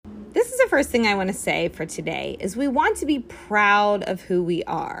this is the first thing I want to say for today is we want to be proud of who we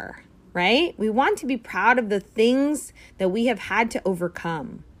are, right? We want to be proud of the things that we have had to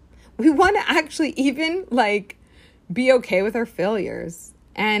overcome. We want to actually even be okay with our failures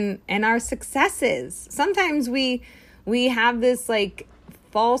and our successes. Sometimes we have this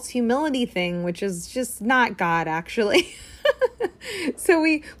false humility thing, which is just not God actually. So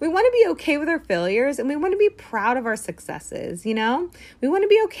we want to be okay with our failures and we want to be proud of our successes, We want to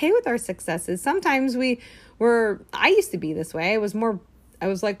be okay with our successes. Sometimes I used to be this way.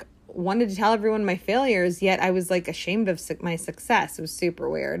 Wanted to tell everyone my failures, yet I was ashamed of my success. It was super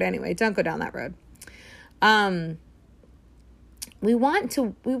weird. Anyway, don't go down that road. We want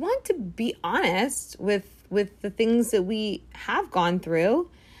to be honest with the things that we have gone through,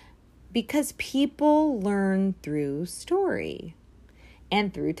 because people learn through story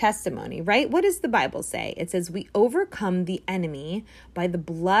and through testimony, right? What does the Bible say? It says we overcome the enemy by the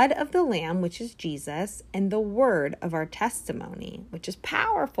blood of the Lamb, which is Jesus, and the word of our testimony, which is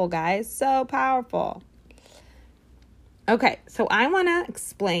powerful, guys. So powerful. Okay, so I want to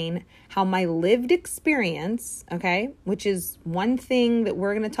explain how my lived experience, which is one thing that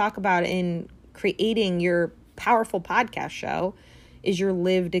we're going to talk about in creating your powerful podcast show, is your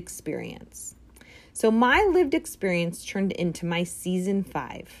lived experience. So my lived experience turned into my season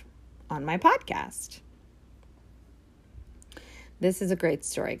 5 on my podcast. This is a great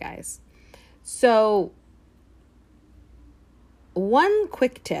story, guys. So one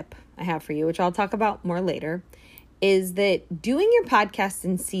quick tip I have for you, which I'll talk about more later, is that doing your podcast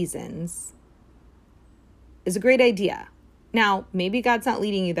in seasons is a great idea. Now, maybe God's not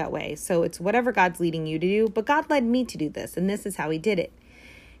leading you that way, so it's whatever God's leading you to do, but God led me to do this, and this is how he did it.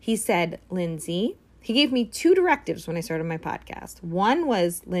 He said, Lindsay, he gave me 2 directives when I started my podcast. One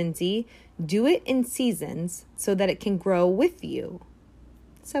was, Lindsay, do it in seasons so that it can grow with you.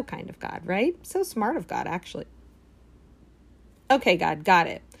 So kind of God, right? So smart of God, actually. Okay, God, got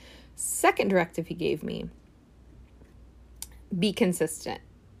it. Second directive he gave me, be consistent.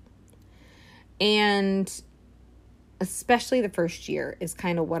 And especially the first year is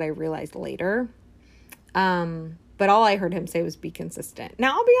kind of what I realized later. But all I heard him say was be consistent.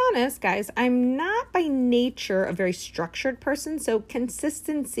 Now, I'll be honest, guys, I'm not by nature a very structured person, so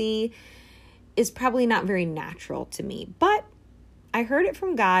consistency is probably not very natural to me. But I heard it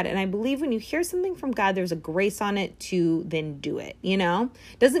from God, and I believe when you hear something from God, there's a grace on it to then do it,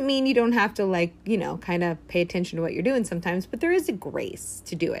 Doesn't mean you don't have to kind of pay attention to what you're doing sometimes, but there is a grace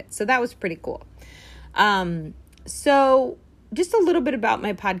to do it. So that was pretty cool. So just a little bit about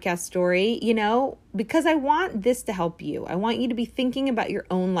my podcast story, because I want this to help you. I want you to be thinking about your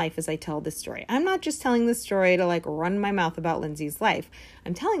own life as I tell this story. I'm not just telling this story to run my mouth about Lindsay's life.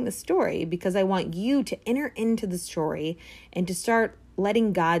 I'm telling the story because I want you to enter into the story and to start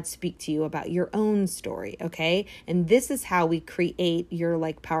letting God speak to you about your own story, okay? And this is how we create your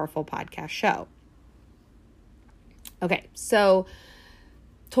powerful podcast show. Okay, so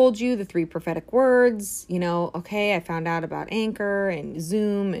told you the 3 prophetic words, I found out about Anchor and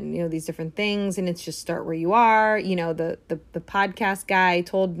Zoom and, these different things, and it's just start where you are. The podcast guy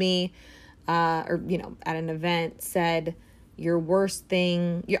told me, at an event said, your first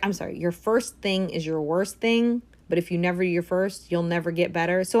thing is your worst thing, but if you never do your first, you'll never get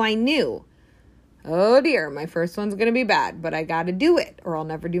better. So I knew, oh dear, my first one's going to be bad, but I got to do it or I'll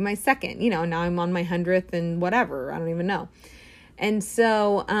never do my second. Now I'm on my 100th and whatever, I don't even know. And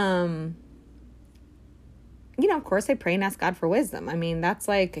so, of course I pray and ask God for wisdom. I mean, that's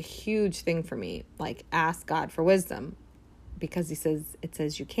a huge thing for me, ask God for wisdom, because it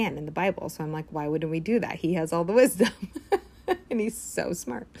says you can in the Bible. So I'm why wouldn't we do that? He has all the wisdom and he's so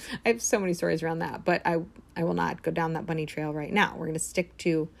smart. I have so many stories around that, but I will not go down that bunny trail right now. We're going to stick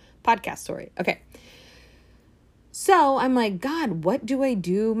to podcast story. Okay. So I'm God, what do I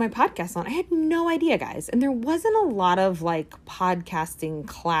do my podcast on? I had no idea, guys. And there wasn't a lot of podcasting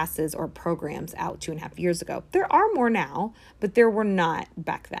classes or programs out 2.5 years ago. There are more now, but there were not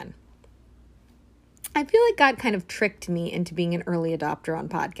back then. I feel God kind of tricked me into being an early adopter on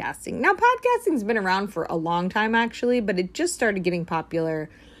podcasting. Now, podcasting's been around for a long time, actually, but it just started getting popular,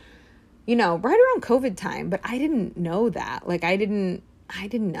 right around COVID time. But I didn't know that. I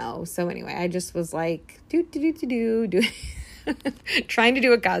didn't know. So anyway, I just was do trying to do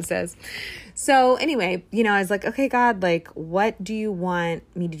what God says. So anyway, I was okay, God, what do you want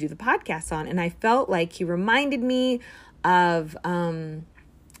me to do the podcast on? And I felt he reminded me of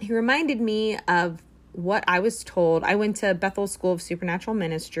what I was told. I went to Bethel School of Supernatural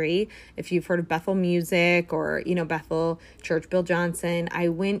Ministry. If you've heard of Bethel Music or, Bethel Church, Bill Johnson, I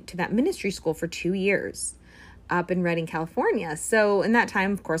went to that ministry school for 2 years. up in Redding, California. So in that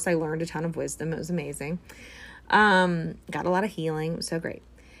time, of course, I learned a ton of wisdom. It was amazing. Got a lot of healing. It was so great.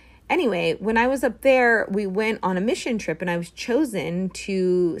 Anyway, when I was up there, we went on a mission trip and I was chosen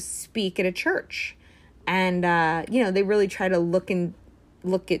to speak at a church. And, they really try to look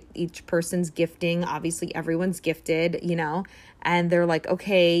at each person's gifting. Obviously, everyone's gifted, and they're like,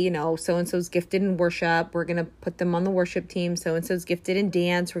 okay, so-and-so's gifted in worship. We're going to put them on the worship team. So-and-so's gifted in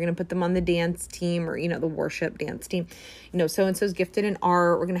dance. We're going to put them on the dance team or, the worship dance team. So-and-so's gifted in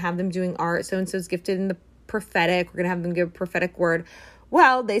art. We're going to have them doing art. So-and-so's gifted in the prophetic. We're going to have them give a prophetic word.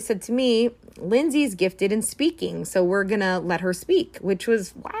 Well, they said to me, Lindsay's gifted in speaking, so we're going to let her speak, which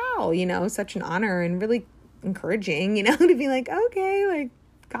was, wow, such an honor and really encouraging, to be like, okay, like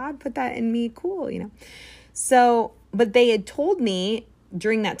God put that in me. Cool, So, but they had told me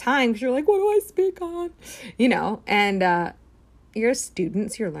during that time, because you're like, what do I speak on? And you're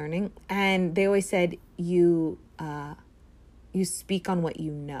students, you're learning. And they always said, you speak on what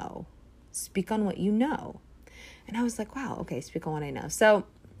you know. Speak on what you know. And I was like, wow, okay, speak on what I know. So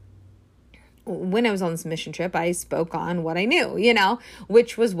when I was on this mission trip, I spoke on what I knew,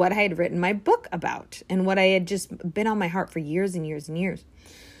 which was what I had written my book about and what I had just been on my heart for years and years and years.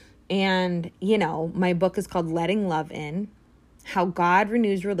 And, my book is called Letting Love In, How God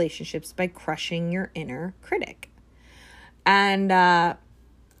Renews Relationships by Crushing Your Inner Critic. And I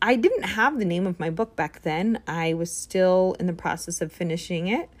didn't have the name of my book back then. I was still in the process of finishing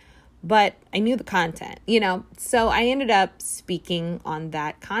it. But I knew the content, so I ended up speaking on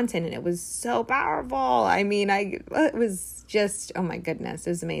that content and it was so powerful. I mean, it was just, oh my goodness, it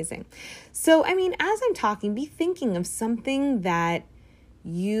was amazing. So, I mean, as I'm talking, be thinking of something that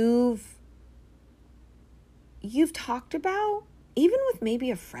you've talked about, even with maybe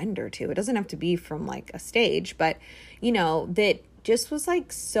a friend or two. It doesn't have to be from like a stage, but that just was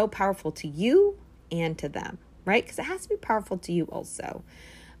like so powerful to you and to them, right? Because it has to be powerful to you also.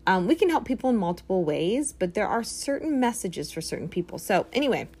 We can help people in multiple ways, but there are certain messages for certain people. So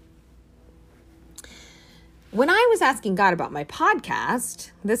anyway, when I was asking God about my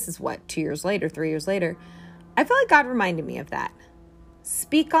podcast, this is 3 years later, I felt like God reminded me of that.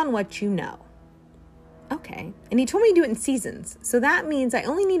 Speak on what you know. Okay. And he told me to do it in seasons. So that means I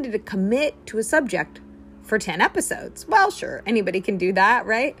only needed to commit to a subject for 10 episodes. Well, sure. Anybody can do that,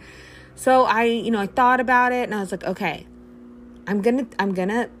 right? So I thought about it and I was like, okay, I'm going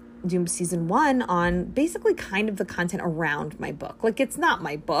to do season 1 on basically kind of the content around my book. Like it's not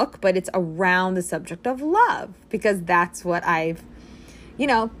my book, but it's around the subject of love because that's what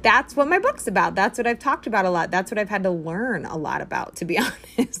that's what my book's about. That's what I've talked about a lot. That's what I've had to learn a lot about, to be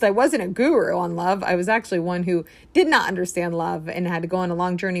honest. I wasn't a guru on love. I was actually one who did not understand love and had to go on a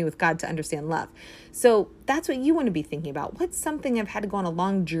long journey with God to understand love. So that's what you want to be thinking about. What's something I've had to go on a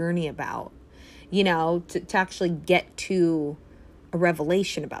long journey about, to actually get to a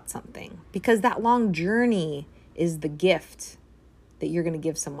revelation about something, because that long journey is the gift that you're going to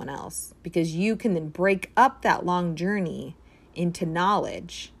give someone else, because you can then break up that long journey into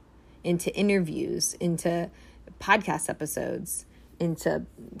knowledge, into interviews, into podcast episodes, into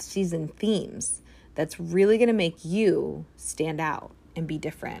season themes. That's really going to make you stand out and be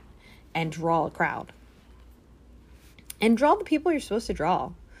different and draw a crowd and draw the people you're supposed to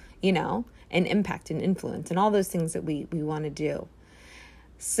draw, and impact and influence and all those things that we want to do.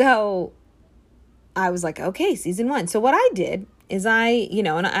 So I was like, okay, season 1. So what I did is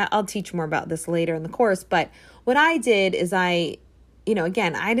and I'll teach more about this later in the course, but what I did is again,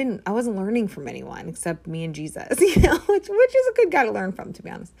 I wasn't learning from anyone except me and Jesus, which is a good guy to learn from, to be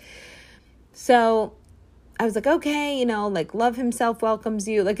honest. So I was like, okay, like love himself welcomes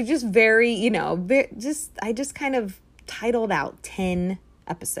you. Like it's just very, I just kind of titled out 10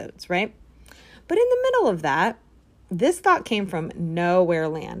 episodes, right? But in the middle of that, this thought came from nowhere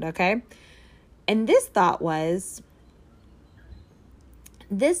land, okay? And this thought was,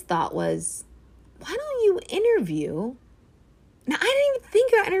 why don't you interview? Now, I didn't even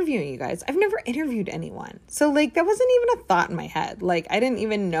think about interviewing you guys. I've never interviewed anyone. So, that wasn't even a thought in my head. I didn't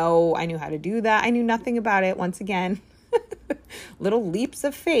even know I knew how to do that. I knew nothing about it. Once again, little leaps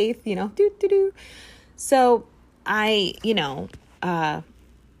of faith, So, I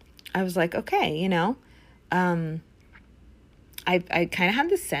was like, okay, I kind of had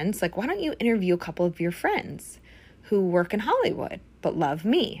this sense, why don't you interview a couple of your friends who work in Hollywood, but love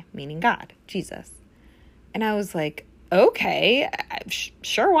me, meaning God, Jesus. And I was like, okay,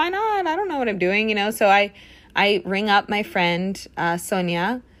 sure, why not? I don't know what I'm doing, So I ring up my friend,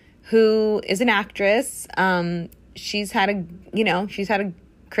 Sonia, who is an actress. She's had a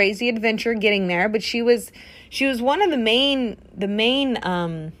crazy adventure getting there, but she was one of the main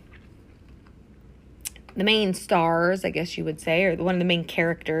the main stars, I guess you would say, or one of the main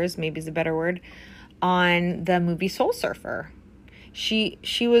characters, maybe is a better word, on the movie Soul Surfer. She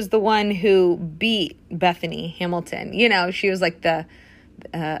was the one who beat Bethany Hamilton. You know, she was like the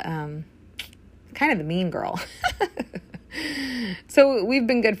kind of the mean girl. So we've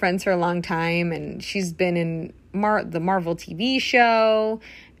been good friends for a long time, and she's been in the Marvel TV show,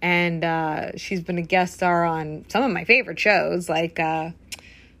 and she's been a guest star on some of my favorite shows, like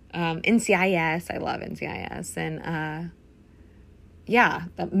NCIS. I love NCIS, and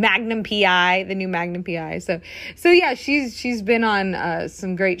the Magnum PI, the new Magnum PI. So yeah, she's been on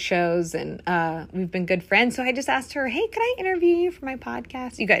some great shows, and we've been good friends. So I just asked her, hey, can I interview you for my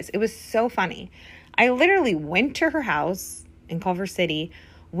podcast? You guys, it was so funny. I literally went to her house in Culver City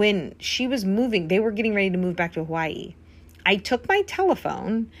when she was moving. They were getting ready to move back to Hawaii. I took my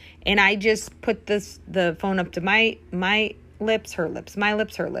telephone and I just put the phone up to my lips, her lips, my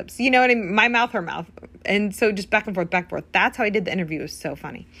lips, her lips. You know what I mean? My mouth, her mouth. And so just back and forth, back and forth. That's how I did the interview. It was so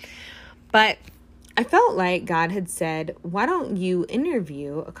funny. But I felt like God had said, why don't you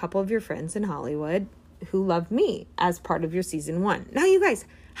interview a couple of your friends in Hollywood who love me as part of your season 1? Now, you guys,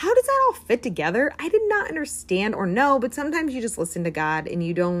 how does that all fit together? I did not understand or know, but sometimes you just listen to God and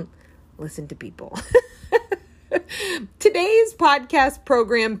you don't listen to people. Today's podcast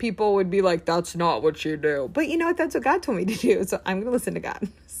program, people would be like, that's not what you do. But you know what? That's what God told me to do. So I'm going to listen to God.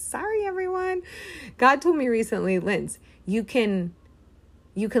 Sorry, everyone. God told me recently, Linz, you can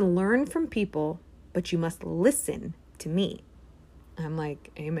learn from people, but you must listen to me. I'm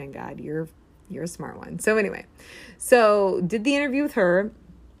like, amen, God, you're a smart one. So anyway, did the interview with her.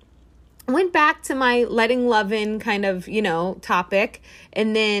 Went back to my letting love in kind of, topic,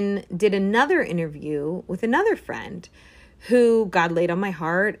 and then did another interview with another friend who God laid on my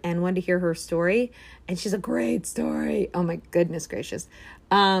heart and wanted to hear her story. And she's a great story. Oh my goodness gracious.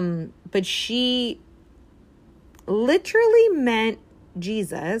 But she literally met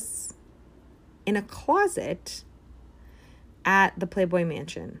Jesus in a closet at the Playboy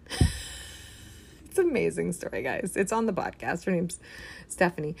Mansion. It's an amazing story, guys. It's on the podcast. Her name's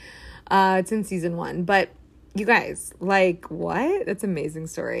Stephanie. It's in season 1, but you guys, like, what? That's an amazing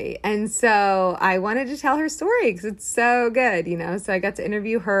story. And so I wanted to tell her story because it's so good, so I got to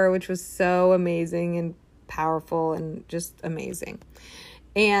interview her, which was so amazing and powerful and just amazing.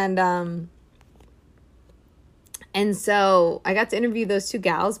 And so I got to interview those 2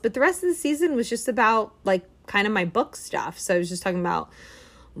 gals, but the rest of the season was just about like kind of my book stuff. So I was just talking about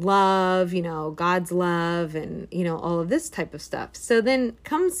love, God's love, and, all of this type of stuff. So then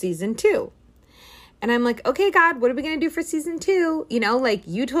comes season 2. And I'm like, okay, God, what are we going to do for season 2? Like,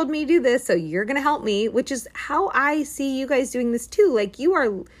 you told me to do this, so you're going to help me, which is how I see you guys doing this too. Like, you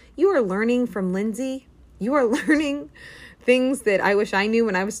are learning from Lindsay. You are learning things that I wish I knew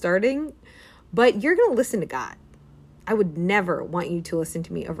when I was starting, but you're going to listen to God. I would never want you to listen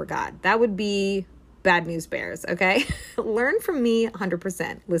to me over God. That would be bad news bears, okay? Learn from me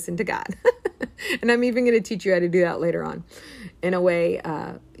 100%. Listen to God. And I'm even going to teach you how to do that later on. In a way,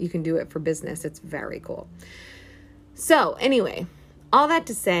 you can do it for business. It's very cool. So anyway, all that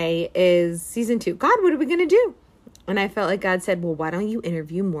to say is season 2. God, what are we going to do? And I felt like God said, well, why don't you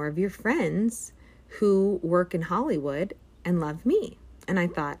interview more of your friends who work in Hollywood and love me? And I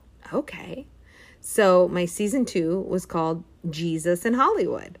thought, okay. So my season 2 was called Jesus in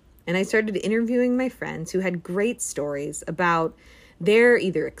Hollywood. And I started interviewing my friends who had great stories about their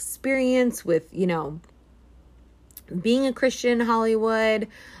either experience with, being a Christian in Hollywood,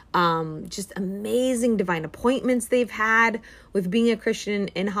 just amazing divine appointments they've had with being a Christian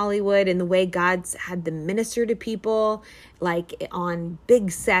in Hollywood, and the way God's had them minister to people, like on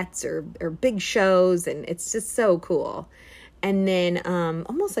big sets or big shows. And it's just so cool. And then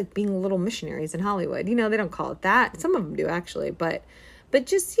almost like being little missionaries in Hollywood. They don't call it that. Some of them do, actually. But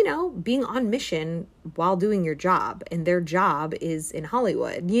just, being on mission while doing your job, and their job is in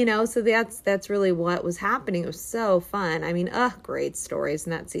Hollywood, so that's really what was happening. It was so fun. I mean, great stories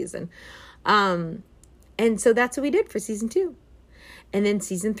in that season. And so that's what we did for season 2. And then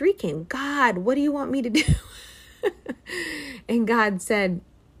season 3 came. God, what do you want me to do? And God said,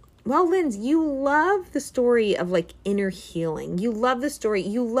 well, Linz, you love the story of like inner healing. You love the story.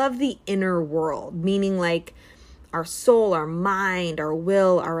 You love the inner world, meaning like our soul, our mind, our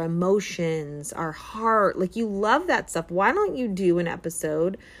will, our emotions, our heart. Like, you love that stuff. Why don't you do an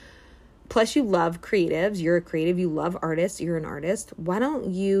episode? Plus, you love creatives. You're a creative. You love artists. You're an artist. Why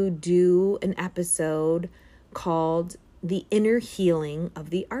don't you do an episode called The Inner Healing of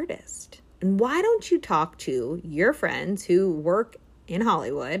the Artist? And why don't you talk to your friends who work in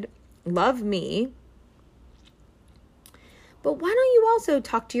Hollywood, love me, But why don't you also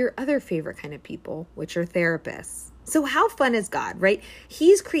talk to your other favorite kind of people, which are therapists? So how fun is God, right?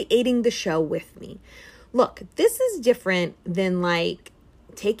 He's creating the show with me. Look, this is different than like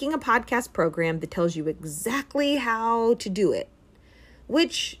taking a podcast program that tells you exactly how to do it,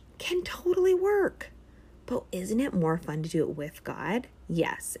 which can totally work. But isn't it more fun to do it with God?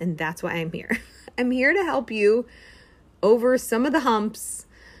 Yes, and that's why I'm here. I'm here to help you over some of the humps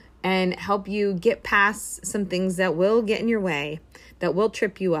and help you get past some things that will get in your way, that will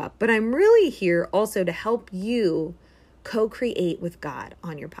trip you up. But I'm really here also to help you co-create with God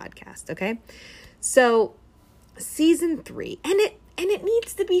on your podcast, okay? So season 3, and it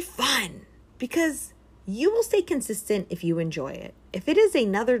needs to be fun because you will stay consistent if you enjoy it. If it is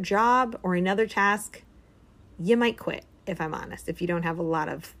another job or another task, you might quit, if I'm honest, if you don't have a lot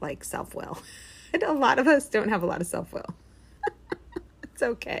of like self-will. And a lot of us don't have a lot of self-will. It's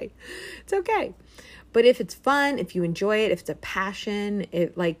okay. It's okay. But if it's fun, if you enjoy it, if it's a passion,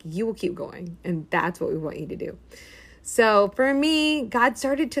 you will keep going. And that's what we want you to do. So for me, God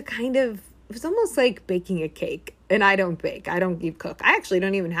started to it was almost like baking a cake. And I don't bake. I don't even cook. I actually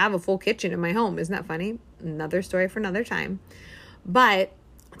don't even have a full kitchen in my home. Isn't that funny? Another story for another time. But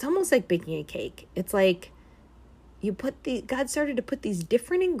it's almost like baking a cake. It's like God started to put these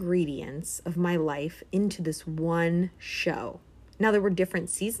different ingredients of my life into this one show. Now, there were different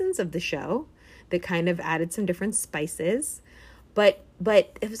seasons of the show that kind of added some different spices, but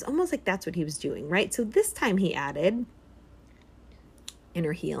it was almost like that's what he was doing, right? So this time he added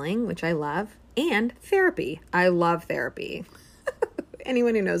inner healing, which I love, and therapy. I love therapy.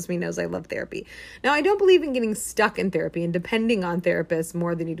 Anyone who knows me knows I love therapy. Now, I don't believe in getting stuck in therapy and depending on therapists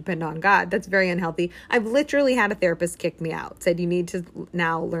more than you depend on God. That's very unhealthy. I've literally had a therapist kick me out, said you need to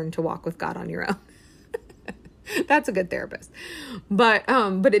now learn to walk with God on your own. That's a good therapist. But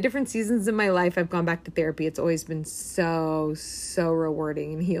at different seasons in my life, I've gone back to therapy. It's always been so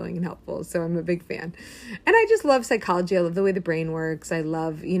rewarding and healing and helpful. So I'm a big fan. And I just love psychology. I love the way the brain works. I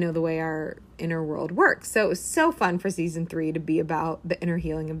love, the way our inner world works. So it was so fun for season 3 to be about the inner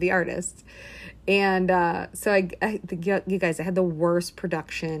healing of the artist. And so you guys, I had the worst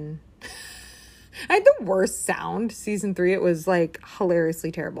production. I had the worst sound. Season 3, it was like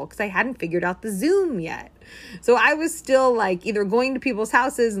hilariously terrible because I hadn't figured out the Zoom yet. So I was still like either going to people's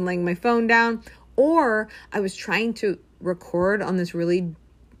houses and laying my phone down, or I was trying to record on this really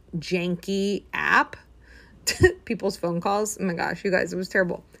janky app, people's phone calls. Oh my gosh, you guys, it was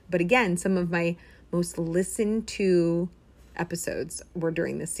terrible. But again, some of my most listened to episodes were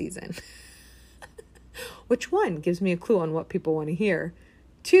during this season. Which one gives me a clue on what people want to hear.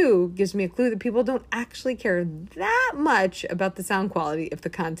 2 gives me a clue that people don't actually care that much about the sound quality if the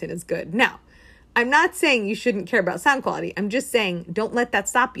content is good. Now, I'm not saying you shouldn't care about sound quality. I'm just saying don't let that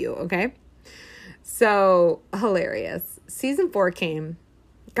stop you, okay? So, hilarious. Season 4 came.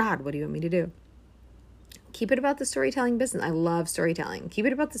 God, what do you want me to do? Keep it about the storytelling business. I love storytelling. Keep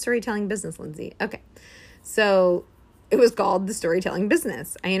it about the storytelling business, Lindsay. Okay. So, it was called The Storytelling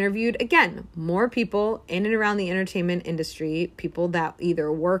Business. I interviewed, again, more people in and around the entertainment industry, people that either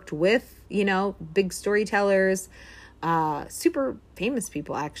worked with, big storytellers, super famous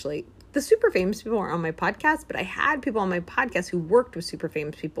people, actually. The super famous people are on my podcast, but I had people on my podcast who worked with super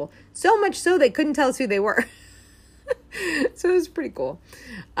famous people, so much so they couldn't tell us who they were. So it was pretty cool.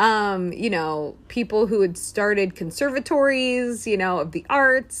 People who had started conservatories, of the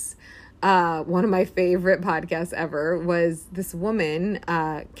arts. One of my favorite podcasts ever was this woman,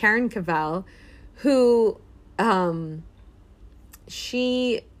 Karen Cavell, who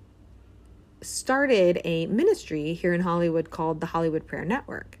she started a ministry here in Hollywood called the Hollywood Prayer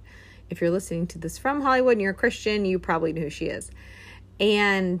Network. If you're listening to this from Hollywood and you're a Christian, you probably know who she is.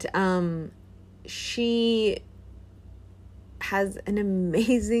 And she has an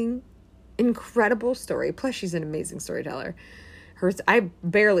amazing, incredible story. Plus, she's an amazing storyteller. I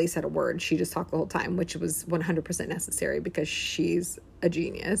barely said a word. She just talked the whole time, which was 100% necessary because she's a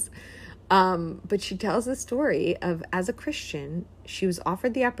genius. But she tells the story of, as a Christian, she was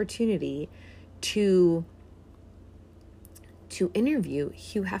offered the opportunity to interview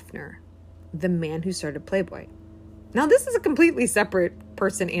Hugh Hefner, the man who started Playboy. Now, this is a completely separate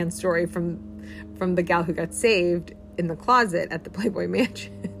person and story from the gal who got saved in the closet at the Playboy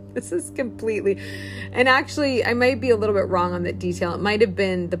Mansion. This is completely, and actually, I might be a little bit wrong on that detail. It might have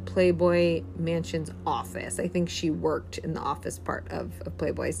been the Playboy Mansion's office. I think she worked in the office part of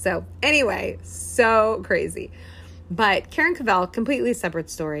Playboy. So anyway, so crazy. But Karen Cavell, completely separate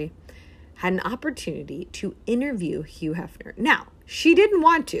story, had an opportunity to interview Hugh Hefner. Now, she didn't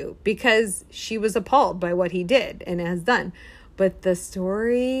want to because she was appalled by what he did and has done. But the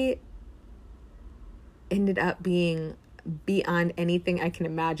story ended up being beyond anything I can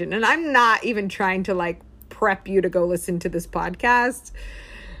imagine. And I'm not even trying to like prep you to go listen to this podcast,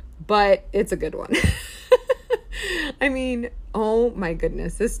 but it's a good one. I mean, oh my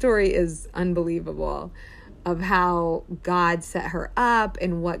goodness, this story is unbelievable of how God set her up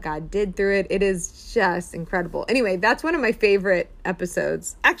and what God did through it. It is just incredible. Anyway, that's one of my favorite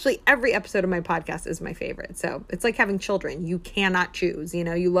episodes. Actually, every episode of my podcast is my favorite. So it's like having children. You cannot choose, you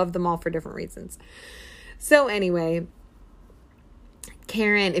know, you love them all for different reasons. So anyway,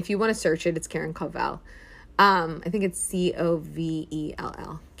 Karen, if you want to search it, it's Karen Covell. I think it's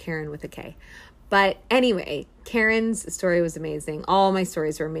Covell, Karen with a K. But anyway, Karen's story was amazing. All my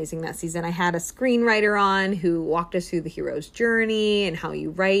stories were amazing that season. I had a screenwriter on who walked us through the hero's journey and how you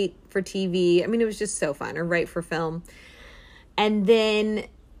write for TV. I mean, it was just so fun, or write for film. And then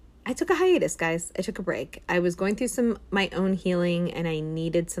I took a hiatus, guys. I took a break. I was going through my own healing and I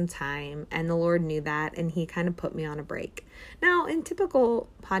needed some time, and the Lord knew that, and he kind of put me on a break. Now, in typical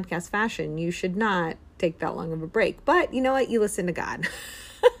podcast fashion, you should not take that long of a break, but you know what? You listen to God.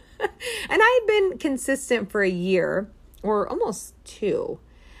 And I had been consistent for a year or almost 2.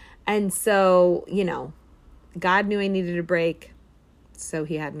 And so, you know, God knew I needed a break, so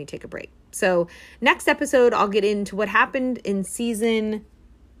he had me take a break. So next episode, I'll get into what happened in season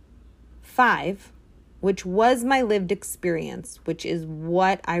 5, which was my lived experience, which is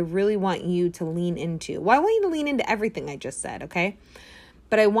what I really want you to lean into. Well, I want you to lean into everything I just said, okay?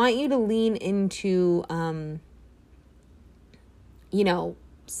 But I want you to lean into, you know,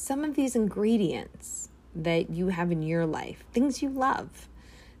 some of these ingredients that you have in your life, things you love,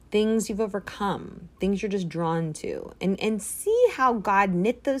 things you've overcome, things you're just drawn to, and see how God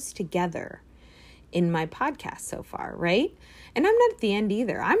knit those together in my podcast so far, right? And I'm not at the end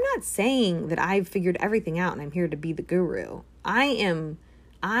either. I'm not saying that I've figured everything out and I'm here to be the guru. I am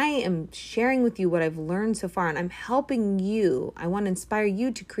sharing with you what I've learned so far, and I'm helping you. I want to inspire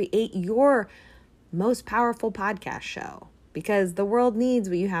you to create your most powerful podcast show, because the world needs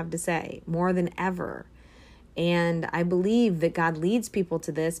what you have to say more than ever. And I believe that God leads people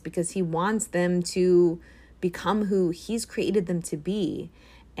to this because he wants them to become who he's created them to be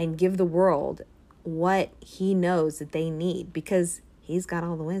and give the world what he knows that they need, because he's got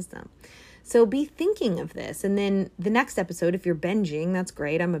all the wisdom. So be thinking of this. And then the next episode, if you're binging, that's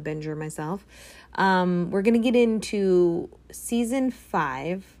great. I'm a binger myself. We're going to get into season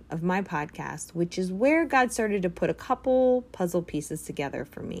 5 of my podcast, which is where God started to put a couple puzzle pieces together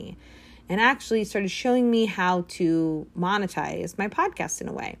for me and actually started showing me how to monetize my podcast in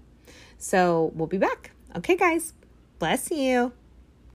a way. So we'll be back. Okay, guys. Bless you.